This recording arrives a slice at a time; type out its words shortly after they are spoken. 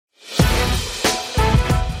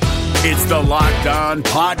It's the Locked On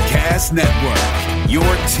Podcast Network, your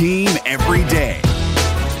team every day.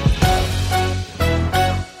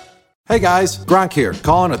 Hey guys, Gronk here,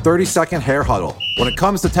 calling a 30-second hair huddle. When it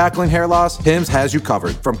comes to tackling hair loss, Hims has you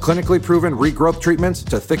covered. From clinically proven regrowth treatments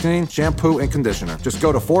to thickening, shampoo, and conditioner. Just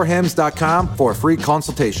go to 4hims.com for a free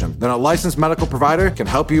consultation. Then a licensed medical provider can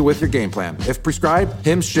help you with your game plan. If prescribed,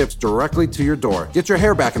 Hims ships directly to your door. Get your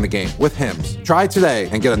hair back in the game with Hims. Try today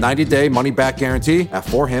and get a 90-day money-back guarantee at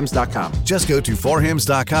 4hims.com. Just go to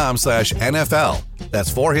 4hims.com/NFL.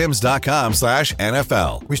 That's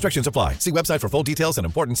 4hims.com/NFL. Restrictions apply. See website for full details and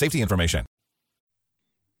important safety information.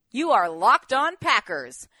 You are Locked On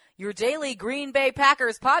Packers, your daily Green Bay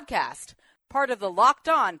Packers podcast, part of the Locked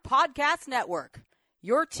On Podcast Network,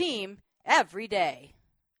 your team every day.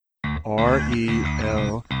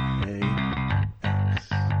 RELAX.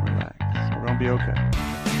 Relax. We're going to be okay.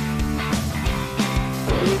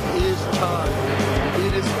 It is time.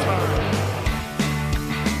 It is time.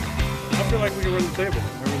 I feel like we can run the table.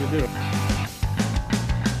 I really do.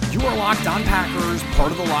 You are Locked On Packers,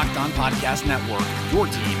 part of the Locked On Podcast Network, your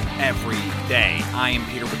team every day. I am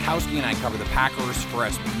Peter Bukowski, and I cover the Packers for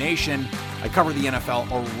SB Nation. I cover the NFL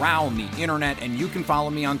around the internet, and you can follow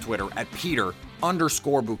me on Twitter at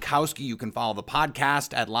Peter_Bukowski. You can follow the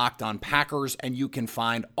podcast at Locked On Packers, and you can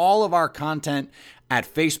find all of our content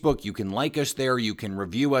at Facebook. You can like us there. You can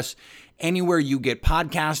review us. Anywhere you get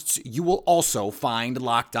podcasts, you will also find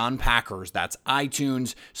Locked On Packers. That's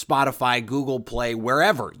iTunes, Spotify, Google Play,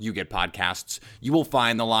 wherever you get podcasts, you will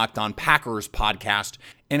find the Locked On Packers podcast.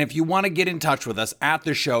 And if you want to get in touch with us at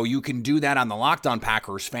the show, you can do that on the Locked On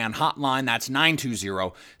Packers fan hotline. That's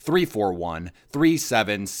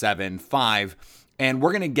 920-341-3775. And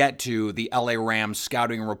we're going to get to the LA Rams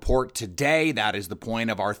scouting report today. That is the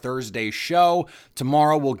point of our Thursday show.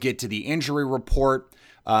 Tomorrow we'll get to the injury report.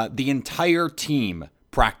 The entire team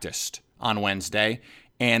practiced on Wednesday,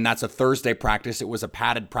 and that's a Thursday practice. It was a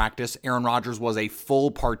padded practice. Aaron Rodgers was a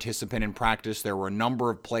full participant in practice. There were a number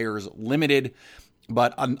of players limited,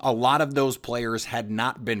 but a lot of those players had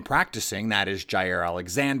not been practicing. That is Jair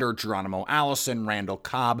Alexander, Geronimo Allison, Randall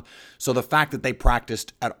Cobb. So the fact that they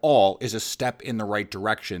practiced at all is a step in the right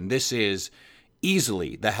direction. This is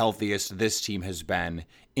easily the healthiest this team has been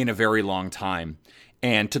in a very long time.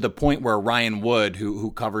 And to the point where Ryan Wood, who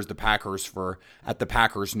covers the Packers at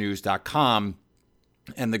thepackersnews.com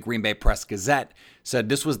and the Green Bay Press Gazette, said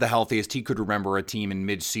this was the healthiest he could remember a team in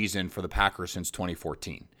midseason for the Packers since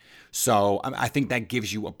 2014. So I think that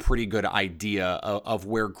gives you a pretty good idea of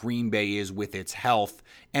where Green Bay is with its health.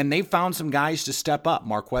 And they've found some guys to step up.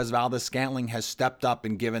 Marquez Valdes-Scantling has stepped up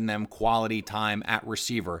and given them quality time at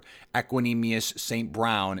receiver. Equanimeous St.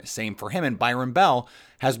 Brown, same for him. And Byron Bell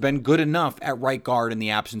has been good enough at right guard in the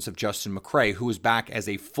absence of Justin McCray, who is back as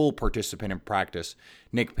a full participant in practice.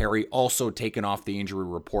 Nick Perry also taken off the injury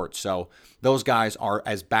report. So those guys are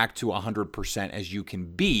as back to 100% as you can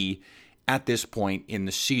be at this point in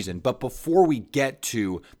the season. But before we get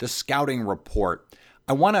to the scouting report,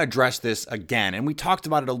 I want to address this again. And we talked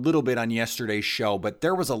about it a little bit on yesterday's show, but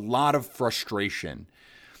there was a lot of frustration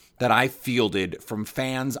that I fielded from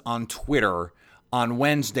fans on Twitter on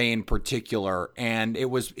Wednesday in particular. And it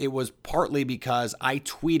was partly because I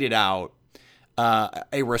tweeted out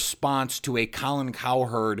a response to a Colin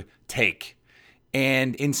Cowherd take.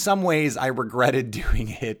 And in some ways, I regretted doing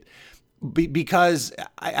it because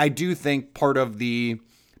I do think part of the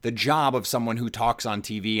job of someone who talks on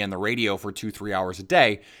TV and the radio for 2-3 hours a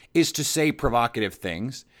day is to say provocative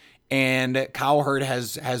things. And Cowherd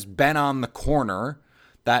has been on the corner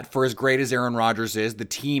that for as great as Aaron Rodgers is, the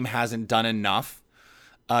team hasn't done enough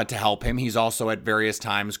to help him. He's also at various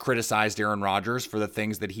times criticized Aaron Rodgers for the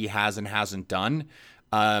things that he has and hasn't done.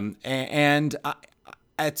 And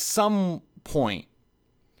at some point,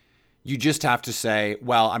 you just have to say,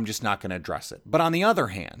 well, I'm just not going to address it. But on the other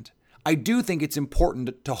hand, I do think it's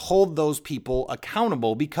important to hold those people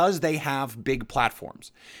accountable because they have big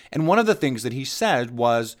platforms. And one of the things that he said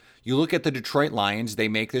was, you look at the Detroit Lions, they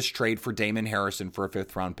make this trade for Damon Harrison for a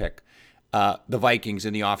 5th-round pick. The Vikings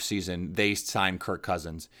in the offseason, they sign Kirk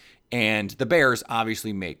Cousins. And the Bears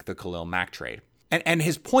obviously make the Khalil Mack trade. And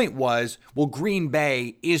his point was, well, Green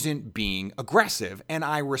Bay isn't being aggressive. And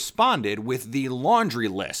I responded with the laundry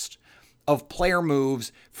list of player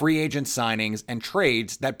moves, free agent signings, and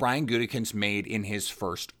trades that Brian Gutekunst made in his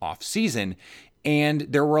first offseason. And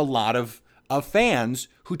there were a lot of fans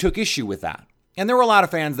who took issue with that. And there were a lot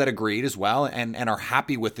of fans that agreed as well and are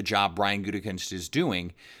happy with the job Brian Gutekunst is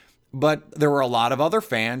doing. But there were a lot of other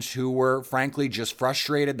fans who were frankly just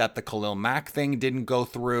frustrated that the Khalil Mack thing didn't go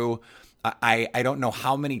through. I don't know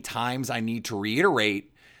how many times I need to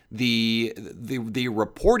reiterate the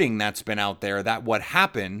reporting that's been out there that what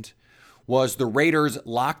happened was the Raiders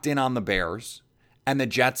locked in on the Bears, and the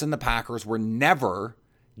Jets and the Packers were never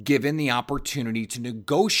given the opportunity to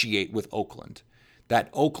negotiate with Oakland. That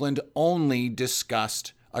Oakland only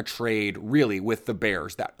discussed a trade really with the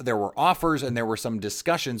Bears. That there were offers and there were some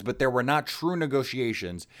discussions, but there were not true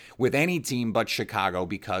negotiations with any team but Chicago,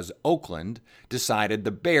 because Oakland decided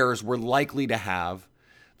the Bears were likely to have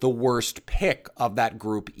the worst pick of that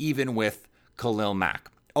group, even with Khalil Mack.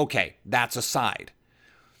 Okay, that's aside.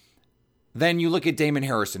 Then you look at Damon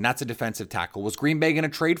Harrison. That's a defensive tackle. Was Green Bay going to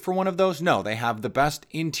trade for one of those? No, they have the best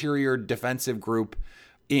interior defensive group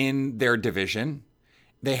in their division.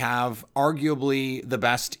 They have arguably the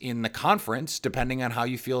best in the conference, depending on how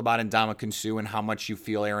you feel about Ndamukong Suh and how much you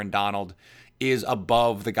feel Aaron Donald is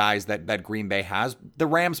above the guys that Green Bay has. The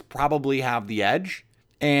Rams probably have the edge,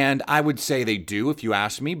 and I would say they do if you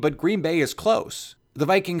ask me, but Green Bay is close. The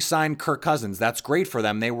Vikings signed Kirk Cousins. That's great for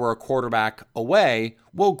them. They were a quarterback away.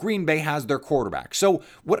 Well, Green Bay has their quarterback. So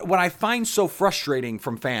what I find so frustrating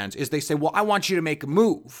from fans is they say, well, I want you to make a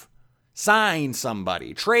move. Sign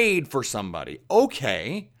somebody. Trade for somebody.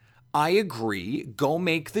 Okay, I agree. Go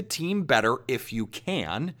make the team better if you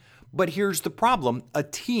can. But here's the problem. A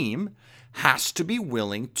team has to be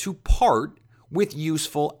willing to part with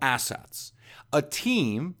useful assets. A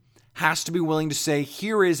team has to be willing to say,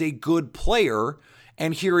 here is a good player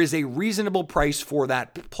and here is a reasonable price for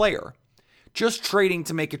that player. Just trading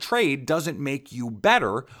to make a trade doesn't make you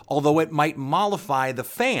better, although it might mollify the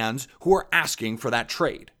fans who are asking for that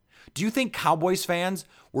trade. Do you think Cowboys fans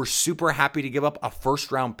were super happy to give up a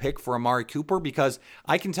first-round pick for Amari Cooper? Because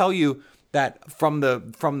I can tell you that from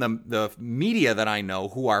the media that I know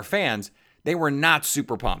who are fans, they were not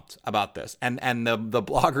super pumped about this. And the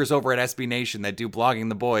bloggers over at SB Nation that do Blogging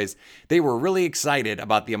the Boys, they were really excited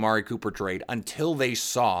about the Amari Cooper trade until they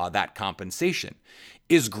saw that compensation.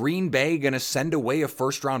 Is Green Bay going to send away a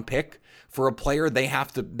first-round pick for a player they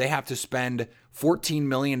have to spend $14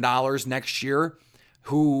 million next year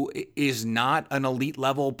who is not an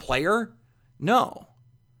elite-level player? No.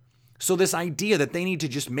 So this idea that they need to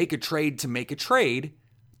just make a trade to make a trade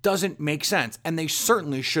doesn't make sense, and they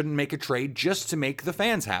certainly shouldn't make a trade just to make the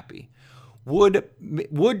fans happy.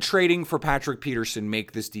 Would trading for Patrick Peterson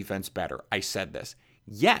make this defense better? I said this.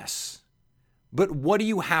 Yes. But what do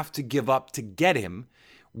you have to give up to get him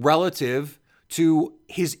relative to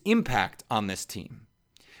his impact on this team?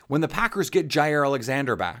 When the Packers get Jair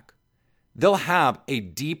Alexander back, they'll have a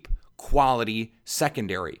deep quality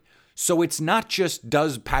secondary. So it's not just,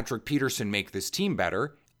 does Patrick Peterson make this team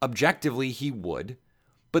better? Objectively, he would.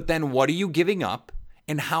 But then what are you giving up,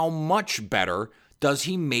 and how much better does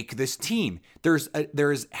he make this team? There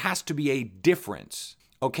has to be a difference.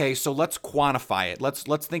 Okay, so let's quantify it.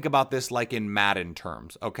 Let's think about this like in Madden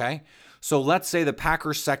terms, okay? So let's say the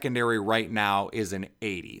Packers secondary right now is an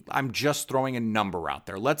 80. I'm just throwing a number out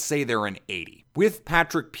there. Let's say they're an 80. With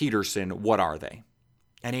Patrick Peterson, what are they?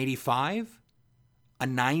 An 85? A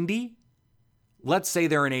 90? Let's say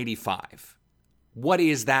they're an 85. What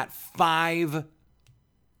is that 5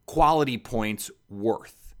 quality points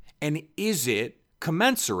worth? And is it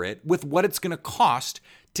commensurate with what it's going to cost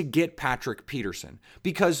to get Patrick Peterson?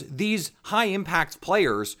 Because these high impact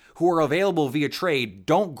players who are available via trade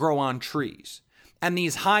don't grow on trees. And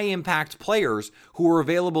these high impact players who are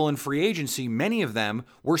available in free agency, many of them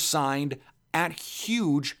were signed at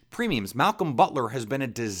huge premiums. Malcolm Butler has been a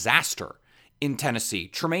disaster in Tennessee.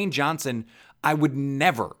 Tremaine Johnson, I would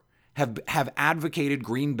never have advocated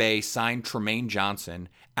Green Bay sign Tremaine Johnson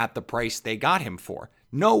at the price they got him for.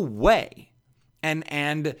 No way.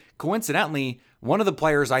 And coincidentally, one of the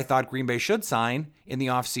players I thought Green Bay should sign in the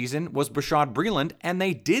offseason was Bashaud Breeland, and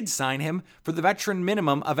they did sign him for the veteran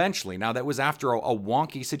minimum eventually. Now, that was after a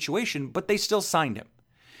wonky situation, but they still signed him.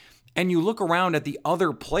 And you look around at the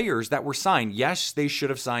other players that were signed. Yes, they should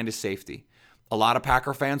have signed a safety. A lot of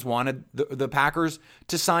Packer fans wanted the Packers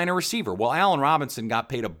to sign a receiver. Well, Allen Robinson got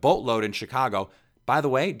paid a boatload in Chicago. By the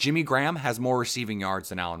way, Jimmy Graham has more receiving yards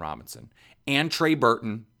than Allen Robinson. And Trey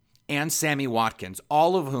Burton and Sammy Watkins,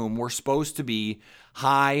 all of whom were supposed to be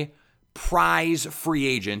high prize free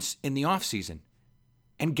agents in the offseason.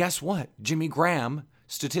 And guess what? Jimmy Graham,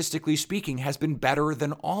 statistically speaking, has been better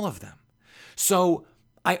than all of them. So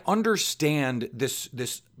I understand this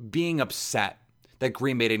being upset that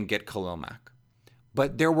Green Bay didn't get Khalil Mack.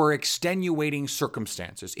 But there were extenuating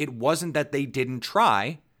circumstances. It wasn't that they didn't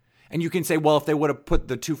try. And you can say, well, if they would have put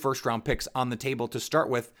the 2 first-round picks on the table to start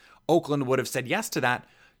with, Oakland would have said yes to that.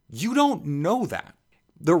 You don't know that.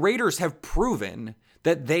 The Raiders have proven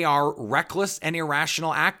that they are reckless and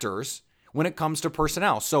irrational actors when it comes to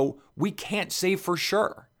personnel. So we can't say for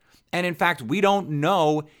sure. And in fact, we don't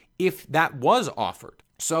know if that was offered.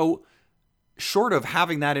 So short of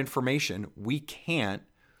having that information, we can't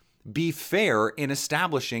be fair in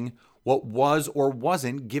establishing what was or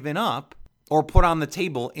wasn't given up or put on the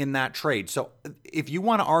table in that trade. So if you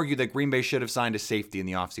want to argue that Green Bay should have signed a safety in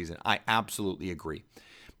the offseason, I absolutely agree.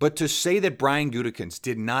 But to say that Brian Gutekunst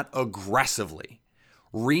did not aggressively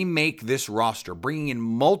remake this roster, bringing in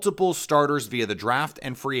multiple starters via the draft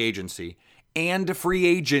and free agency, and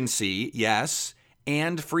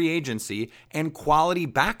quality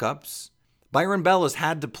backups, Byron Bell has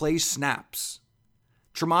had to play snaps.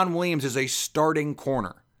 Tramon Williams is a starting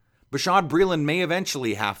corner. Bashaud Breeland may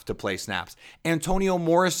eventually have to play snaps. Antonio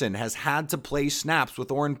Morrison has had to play snaps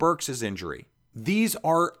with Oren Burks' injury. These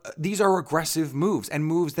are aggressive moves, and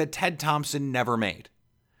moves that Ted Thompson never made.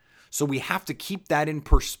 So we have to keep that in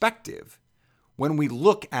perspective when we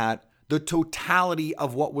look at the totality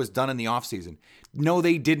of what was done in the offseason. No,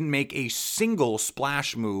 they didn't make a single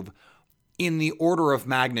splash move in the order of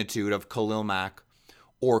magnitude of Khalil Mack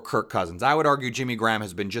or Kirk Cousins. I would argue Jimmy Graham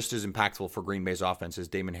has been just as impactful for Green Bay's offense as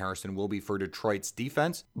Damon Harrison will be for Detroit's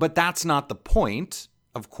defense. But that's not the point,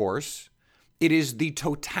 of course. It is the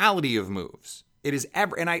totality of moves. It is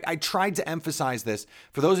and I tried to emphasize this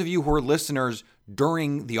for those of you who are listeners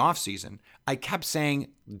during the offseason. I kept saying,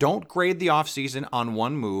 don't grade the offseason on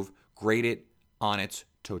one move, grade it on its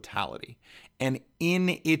totality. And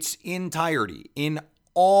in its entirety, in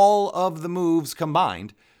all of the moves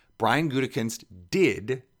combined, Brian Gutekunst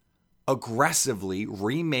did aggressively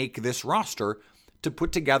remake this roster to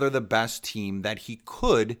put together the best team that he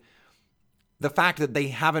could. The fact that they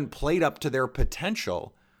haven't played up to their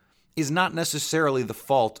potential is not necessarily the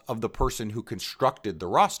fault of the person who constructed the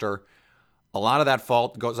roster. A lot of that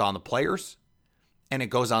fault goes on the players, and it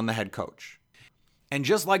goes on the head coach. And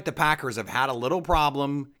just like the Packers have had a little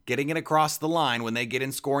problem getting it across the line when they get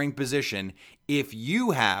in scoring position, if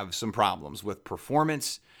you have some problems with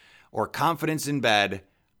performance or confidence in bed,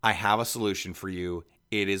 I have a solution for you.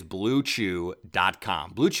 It is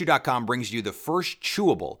BlueChew.com. BlueChew.com brings you the first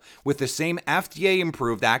chewable with the same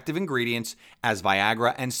FDA-approved active ingredients as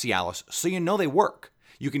Viagra and Cialis, so you know they work.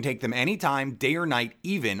 You can take them anytime, day or night,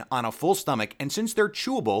 even on a full stomach. And since they're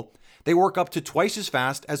chewable, they work up to twice as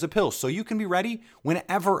fast as a pill, so you can be ready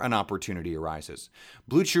whenever an opportunity arises.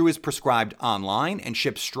 Blue Chew is prescribed online and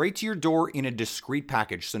shipped straight to your door in a discreet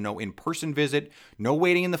package, so no in-person visit, no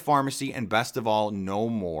waiting in the pharmacy, and best of all, no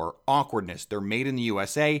more awkwardness. They're made in the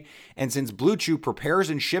USA, and since Blue Chew prepares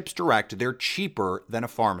and ships direct, they're cheaper than a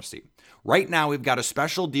pharmacy. Right now, we've got a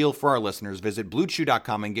special deal for our listeners. Visit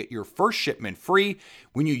BlueChew.com and get your first shipment free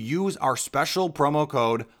when you use our special promo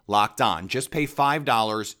code LOCKEDON. Just pay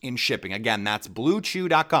 $5 in shipping. Again, that's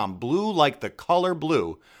BlueChew.com. Blue like the color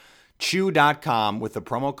blue. Chew.com with the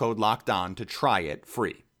promo code LOCKEDON to try it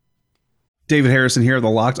free. David Harrison here, the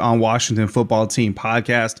Locked On Washington Football Team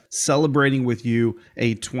podcast, celebrating with you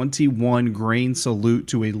a 21-grain salute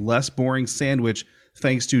to a less boring sandwich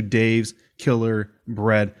thanks to Dave's Killer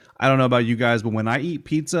Bread. I don't know about you guys, but when I eat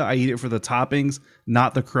pizza, I eat it for the toppings,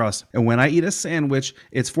 not the crust. And when I eat a sandwich,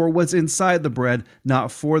 it's for what's inside the bread,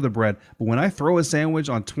 not for the bread. But when I throw a sandwich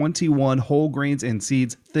on 21 whole grains and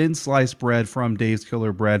seeds, thin sliced bread from Dave's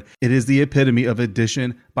Killer Bread, it is the epitome of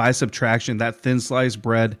addition by subtraction. That thin sliced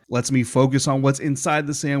bread lets me focus on what's inside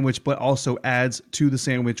the sandwich, but also adds to the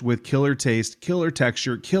sandwich with killer taste, killer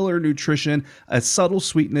texture, killer nutrition, a subtle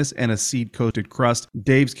sweetness, and a seed-coated crust.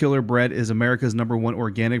 Dave's Killer Bread is America's #1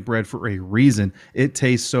 organic bread for a reason. It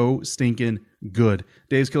tastes so stinking good.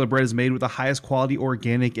 Dave's Killer Bread is made with the highest quality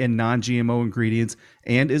organic and non-GMO ingredients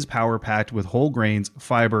and is power-packed with whole grains,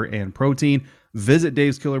 fiber, and protein. Visit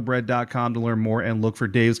daveskillerbread.com to learn more and look for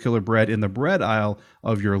Dave's Killer Bread in the bread aisle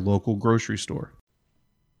of your local grocery store.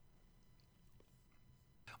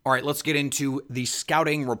 All right, let's get into the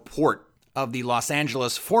scouting report of the Los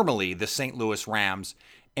Angeles, formerly the St. Louis Rams.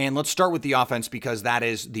 And let's start with the offense because that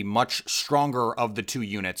is the much stronger of the two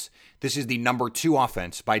units. This is the #2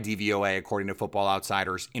 offense by DVOA, according to Football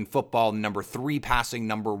Outsiders. In football, #3 passing,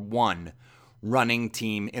 #1 running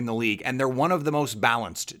team in the league. And they're one of the most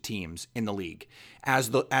balanced teams in the league.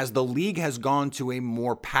 As the league has gone to a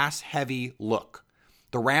more pass-heavy look,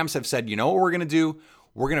 the Rams have said, you know what we're going to do?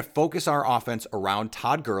 We're going to focus our offense around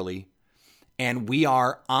Todd Gurley, and we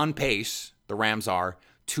are on pace, the Rams are,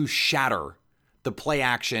 to shatter the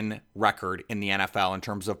play-action record in the NFL in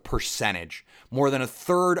terms of percentage. More than a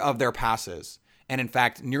third of their passes, and in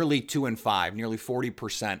fact, nearly 2 in 5, nearly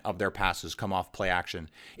 40% of their passes come off play-action.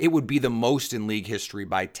 It would be the most in league history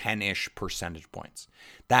by 10-ish percentage points.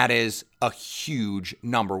 That is a huge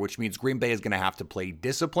number, which means Green Bay is going to have to play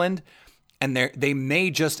disciplined And they may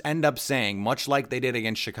just end up saying, much like they did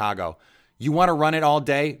against Chicago, you want to run it all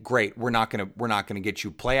day? Great. We're not gonna get you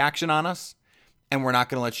play action on us, and we're not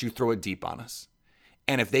gonna let you throw it deep on us.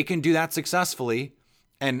 And if they can do that successfully,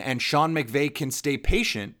 and Sean McVay can stay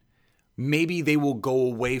patient, maybe they will go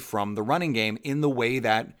away from the running game in the way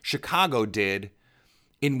that Chicago did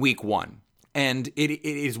in week 1. And it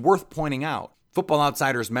is worth pointing out, Football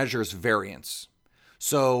Outsiders measures variance.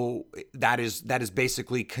 So that is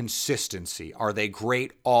basically consistency. Are they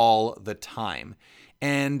great all the time?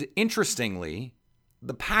 And interestingly,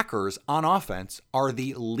 the Packers on offense are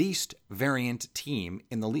the least variant team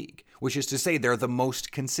in the league, which is to say they're the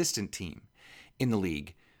most consistent team in the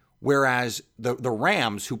league. Whereas the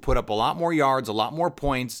Rams, who put up a lot more yards, a lot more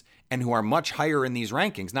points, and who are much higher in these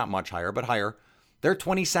rankings, not much higher, but higher, they're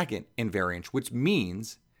 22nd in variance, which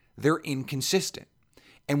means they're inconsistent.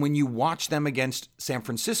 And when you watch them against San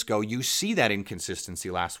Francisco, you see that inconsistency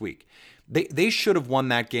last week. They should have won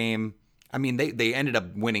that game. I mean, they ended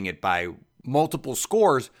up winning it by multiple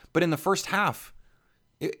scores, but in the first half,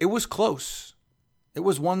 it was close. It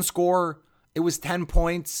was one score. It was 10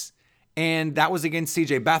 points, and that was against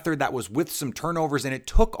C.J. Beathard. That was with some turnovers, and it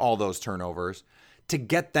took all those turnovers to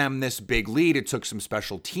get them this big lead. It took some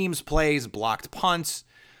special teams plays, blocked punts,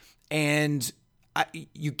 and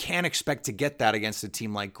you can't expect to get that against a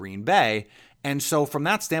team like Green Bay. And so from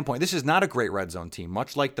that standpoint, this is not a great red zone team.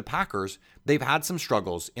 Much like the Packers, they've had some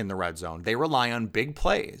struggles in the red zone. They rely on big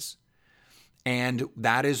plays. And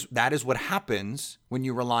that is what happens when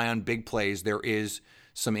you rely on big plays. There is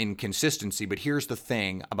some inconsistency. But here's the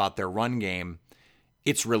thing about their run game.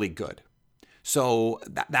 It's really good. So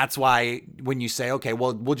that's why when you say, okay,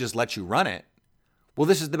 well, we'll just let you run it. Well,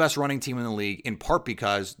 this is the best running team in the league, in part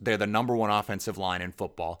because they're the number one offensive line in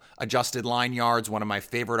football. Adjusted line yards, one of my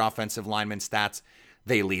favorite offensive lineman stats.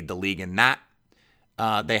 They lead the league in that.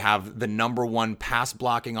 They have the number one pass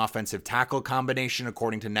blocking offensive tackle combination,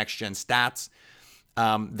 according to Next Gen Stats.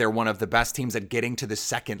 They're one of the best teams at getting to the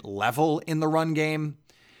second level in the run game.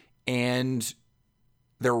 And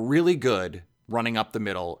they're really good running up the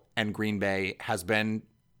middle, and Green Bay has been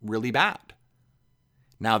really bad.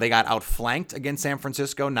 Now, they got outflanked against San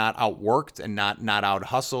Francisco, not outworked and not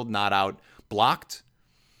out-hustled, not out-blocked.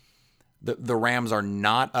 The Rams are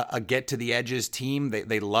not a get-to-the-edges team.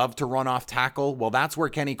 They love to run off tackle. Well, that's where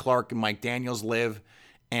Kenny Clark and Mike Daniels live.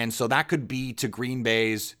 And so that could be to Green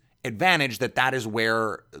Bay's advantage, that is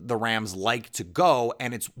where the Rams like to go,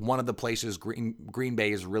 and it's one of the places Green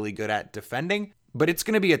Bay is really good at defending. But it's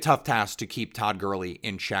going to be a tough task to keep Todd Gurley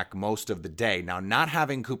in check most of the day. Now, not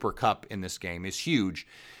having Cooper Kupp in this game is huge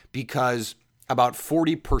because about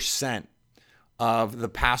 40% of the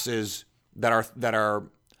passes that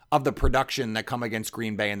are of the production that come against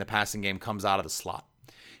Green Bay in the passing game comes out of the slot.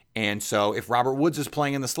 And so if Robert Woods is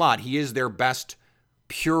playing in the slot, he is their best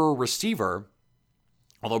pure receiver.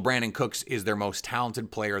 Although Brandon Cooks is their most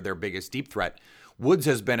talented player, their biggest deep threat, Woods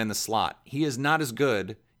has been in the slot. He is not as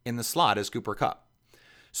good in the slot as Cooper Kupp.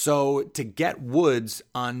 So to get Woods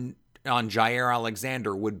on Jaire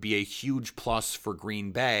Alexander would be a huge plus for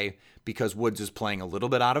Green Bay because Woods is playing a little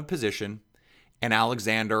bit out of position, and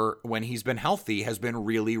Alexander, when he's been healthy, has been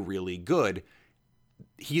really, really good.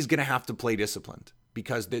 He's going to have to play disciplined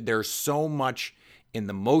because there's so much in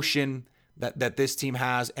the motion that this team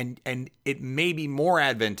has, and it may be more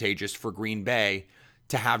advantageous for Green Bay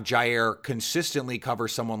to have Jaire consistently cover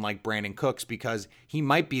someone like Brandon Cooks because he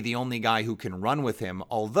might be the only guy who can run with him.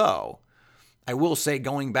 Although, I will say,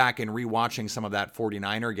 going back and rewatching some of that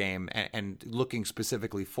 49er game and looking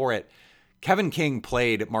specifically for it, Kevin King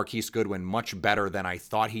played Marquise Goodwin much better than I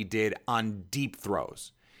thought he did on deep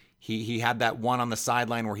throws. He had that one on the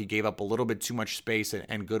sideline where he gave up a little bit too much space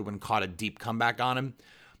and Goodwin caught a deep comeback on him.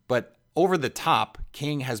 But over the top,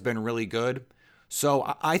 King has been really good.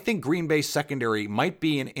 So I think Green Bay's secondary might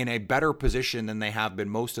be in a better position than they have been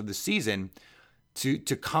most of the season to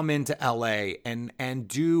come into LA and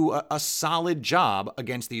do a solid job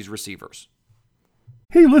against these receivers.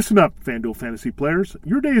 Hey, listen up, FanDuel fantasy players.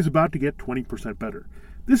 Your day is about to get 20% better.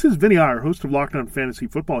 This is Vinny Iyer, host of Locked On Fantasy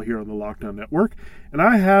Football here on the Locked On Network, and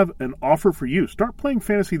I have an offer for you. Start playing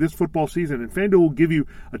fantasy this football season, and FanDuel will give you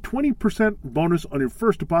a 20% bonus on your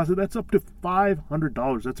first deposit. That's up to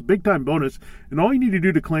 $500. That's a big-time bonus, and all you need to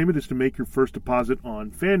do to claim it is to make your first deposit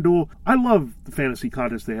on FanDuel. I love the fantasy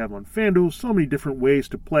contests they have on FanDuel. So many different ways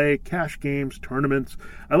to play, cash games, tournaments.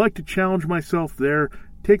 I like to challenge myself there.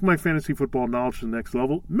 Take my fantasy football knowledge to the next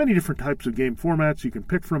level. Many different types of game formats you can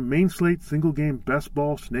pick from: main slate, single game, best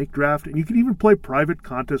ball, snake draft, and you can even play private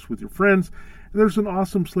contests with your friends. And there's an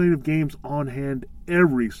awesome slate of games on hand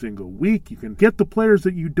every single week. You can get the players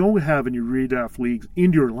that you don't have in your redraft leagues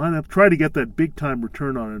into your lineup. Try to get that big-time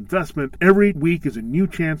return on investment. Every week is a new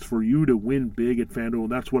chance for you to win big at FanDuel,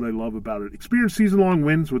 and that's what I love about it. Experience season-long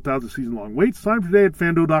wins without the season-long waits. Sign up today at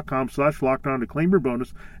FanDuel.com/lockedon to claim your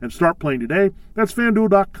bonus and start playing today. That's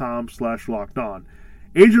FanDuel.com/lockedon.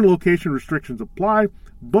 Age and location restrictions apply.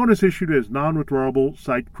 Bonus issued as non-withdrawable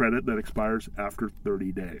site credit that expires after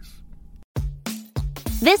 30 days.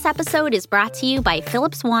 This episode is brought to you by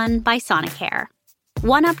Philips One by Sonicare.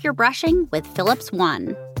 One up your brushing with Philips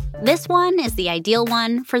One. This one is the ideal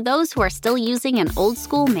one for those who are still using an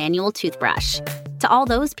old-school manual toothbrush. To all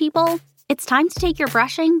those people, it's time to take your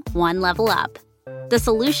brushing one level up. The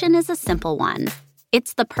solution is a simple one.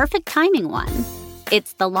 It's the perfect timing one.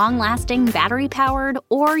 It's the long-lasting battery-powered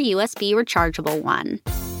or USB rechargeable one.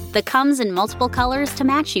 That comes in multiple colors to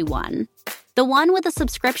match you one. The one with a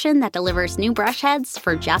subscription that delivers new brush heads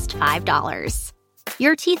for just $5.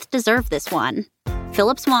 Your teeth deserve this one.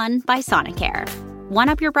 Philips One by Sonicare. One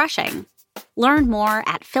up your brushing. Learn more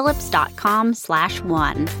at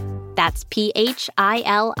philips.com/one. That's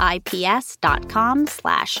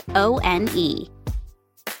PHILIPS.com/ONE.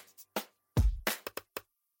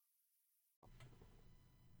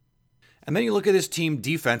 And then you look at this team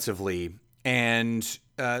defensively, and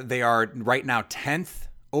they are right now 10th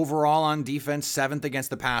overall on defense, 7th against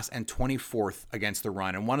the pass, and 24th against the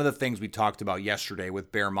run. And one of the things we talked about yesterday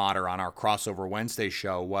with Bear Motter on our Crossover Wednesday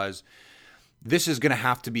show was this is going to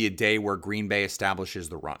have to be a day where Green Bay establishes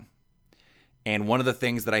the run. And one of the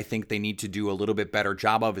things that I think they need to do a little bit better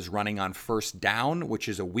job of is running on first down, which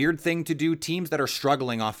is a weird thing to do. Teams that are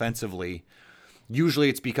struggling offensively, usually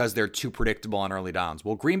it's because they're too predictable on early downs.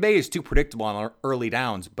 Well, Green Bay is too predictable on early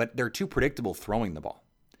downs, but they're too predictable throwing the ball.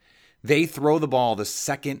 They throw the ball the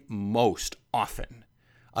second most often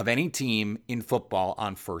of any team in football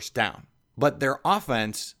on first down. But their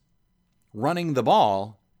offense running the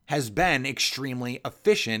ball has been extremely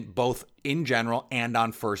efficient, both in general and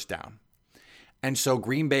on first down. And so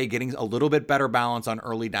Green Bay getting a little bit better balance on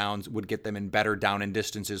early downs would get them in better down and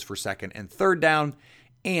distances for second and third down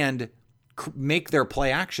and make their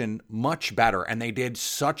play action much better. And they did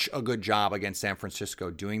such a good job against San Francisco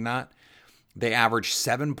doing that. They averaged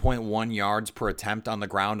 7.1 yards per attempt on the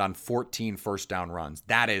ground on 14 first down runs.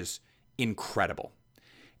 That is incredible.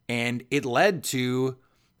 And it led to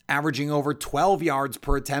averaging over 12 yards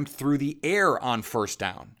per attempt through the air on first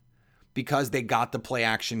down because they got the play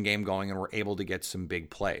action game going and were able to get some big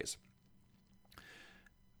plays.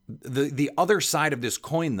 The other side of this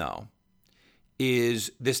coin, though,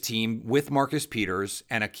 is this team with Marcus Peters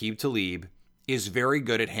and Aqib Talib is very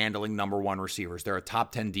good at handling number one receivers. They're a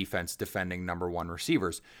top 10 defense defending number one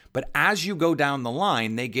receivers. But as you go down the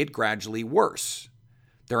line, they get gradually worse.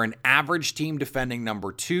 They're an average team defending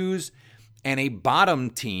number twos and a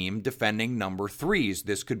bottom team defending number threes.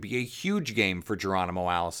 This could be a huge game for Geronimo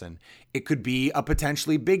Allison. It could be a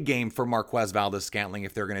potentially big game for Marquez Valdes-Scantling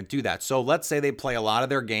if they're going to do that. So let's say they play a lot of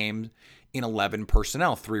their games in 11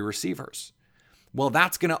 personnel, 3 receivers. Well,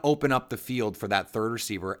 that's going to open up the field for that third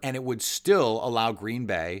receiver, and it would still allow Green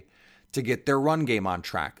Bay to get their run game on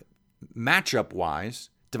track. Matchup-wise,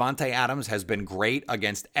 Davante Adams has been great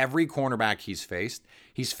against every cornerback he's faced.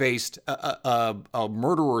 He's faced a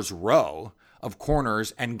murderer's row of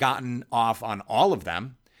corners and gotten off on all of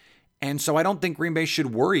them. And so I don't think Green Bay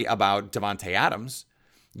should worry about Davante Adams.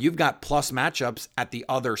 You've got plus matchups at the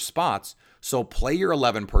other spots, so play your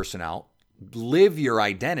 11 personnel, live your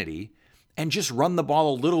identity, and just run the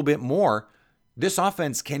ball a little bit more. This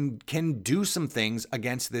offense can do some things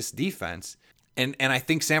against this defense. And I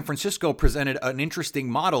think San Francisco presented an interesting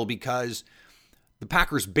model because the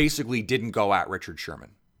Packers basically didn't go at Richard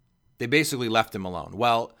Sherman. They basically left him alone.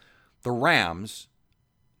 Well, the Rams,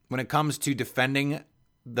 when it comes to defending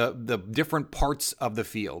the different parts of the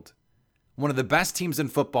field, one of the best teams in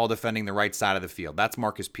football defending the right side of the field. That's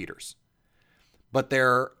Marcus Peters. But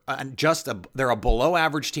they're a below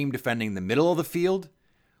average team defending the middle of the field,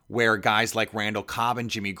 where guys like Randall Cobb and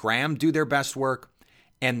Jimmy Graham do their best work,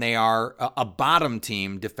 and they are a bottom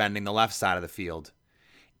team defending the left side of the field.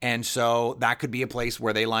 And so that could be a place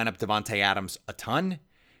where they line up Davante Adams a ton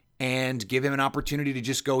and give him an opportunity to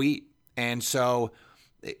just go eat. And so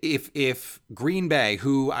if Green Bay,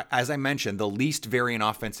 who, as I mentioned, the least variant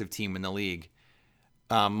offensive team in the league,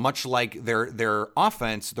 much like their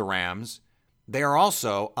offense, the Rams, they are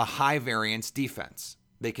also a high variance defense.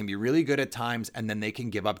 They can be really good at times, and then they can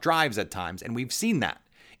give up drives at times. And we've seen that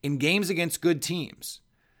in games against good teams,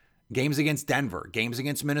 games against Denver, games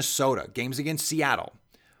against Minnesota, games against Seattle.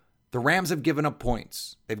 The Rams have given up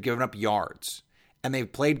points. They've given up yards, and they've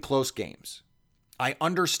played close games. I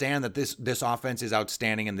understand that this offense is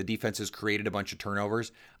outstanding and the defense has created a bunch of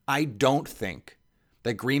turnovers. I don't think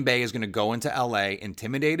that Green Bay is going to go into LA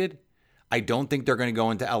intimidated. I don't think they're going to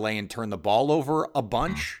go into LA and turn the ball over a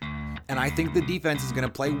bunch. And I think the defense is going to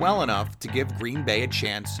play well enough to give Green Bay a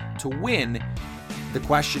chance to win. The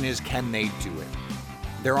question is, can they do it?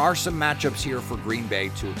 There are some matchups here for Green Bay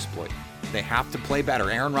to exploit. They have to play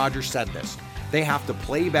better. Aaron Rodgers said this. They have to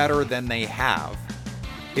play better than they have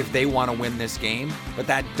if they want to win this game, but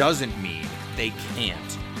that doesn't mean they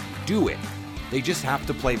can't do it. They just have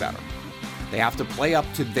to play better. They have to play up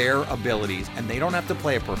to their abilities, and they don't have to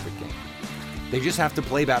play a perfect game. They just have to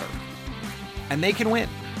play better. And they can win.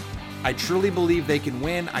 I truly believe they can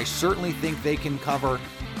win. I certainly think they can cover.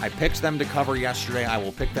 I picked them to cover yesterday. I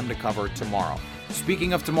will pick them to cover tomorrow.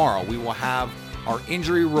 Speaking of tomorrow, we will have our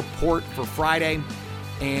injury report for Friday,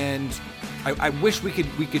 and I wish we could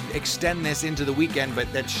extend this into the weekend,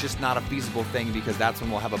 but that's just not a feasible thing because that's when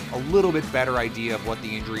we'll have a little bit better idea of what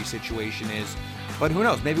the injury situation is. But who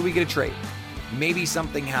knows? Maybe we get a trade. Maybe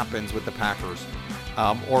something happens with the Packers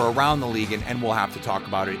or around the league, and we'll have to talk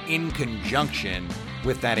about it in conjunction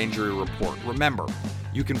with that injury report. Remember,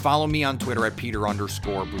 you can follow me on Twitter at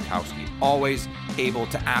Peter_Bukowski. Always able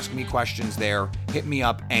to ask me questions there. Hit me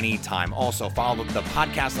up anytime. Also, follow the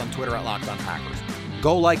podcast on Twitter at Locked On Packers.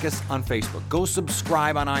 Go like us on Facebook. Go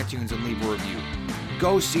subscribe on iTunes and leave a review.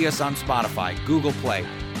 Go see us on Spotify, Google Play.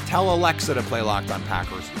 Tell Alexa to play Locked On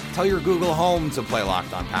Packers. Tell your Google Home to play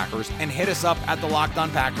Locked On Packers. And hit us up at the Locked On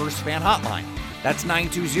Packers fan hotline. That's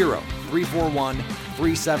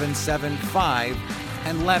 920-341-3775.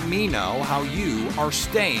 And let me know how you are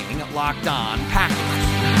staying locked on Packers.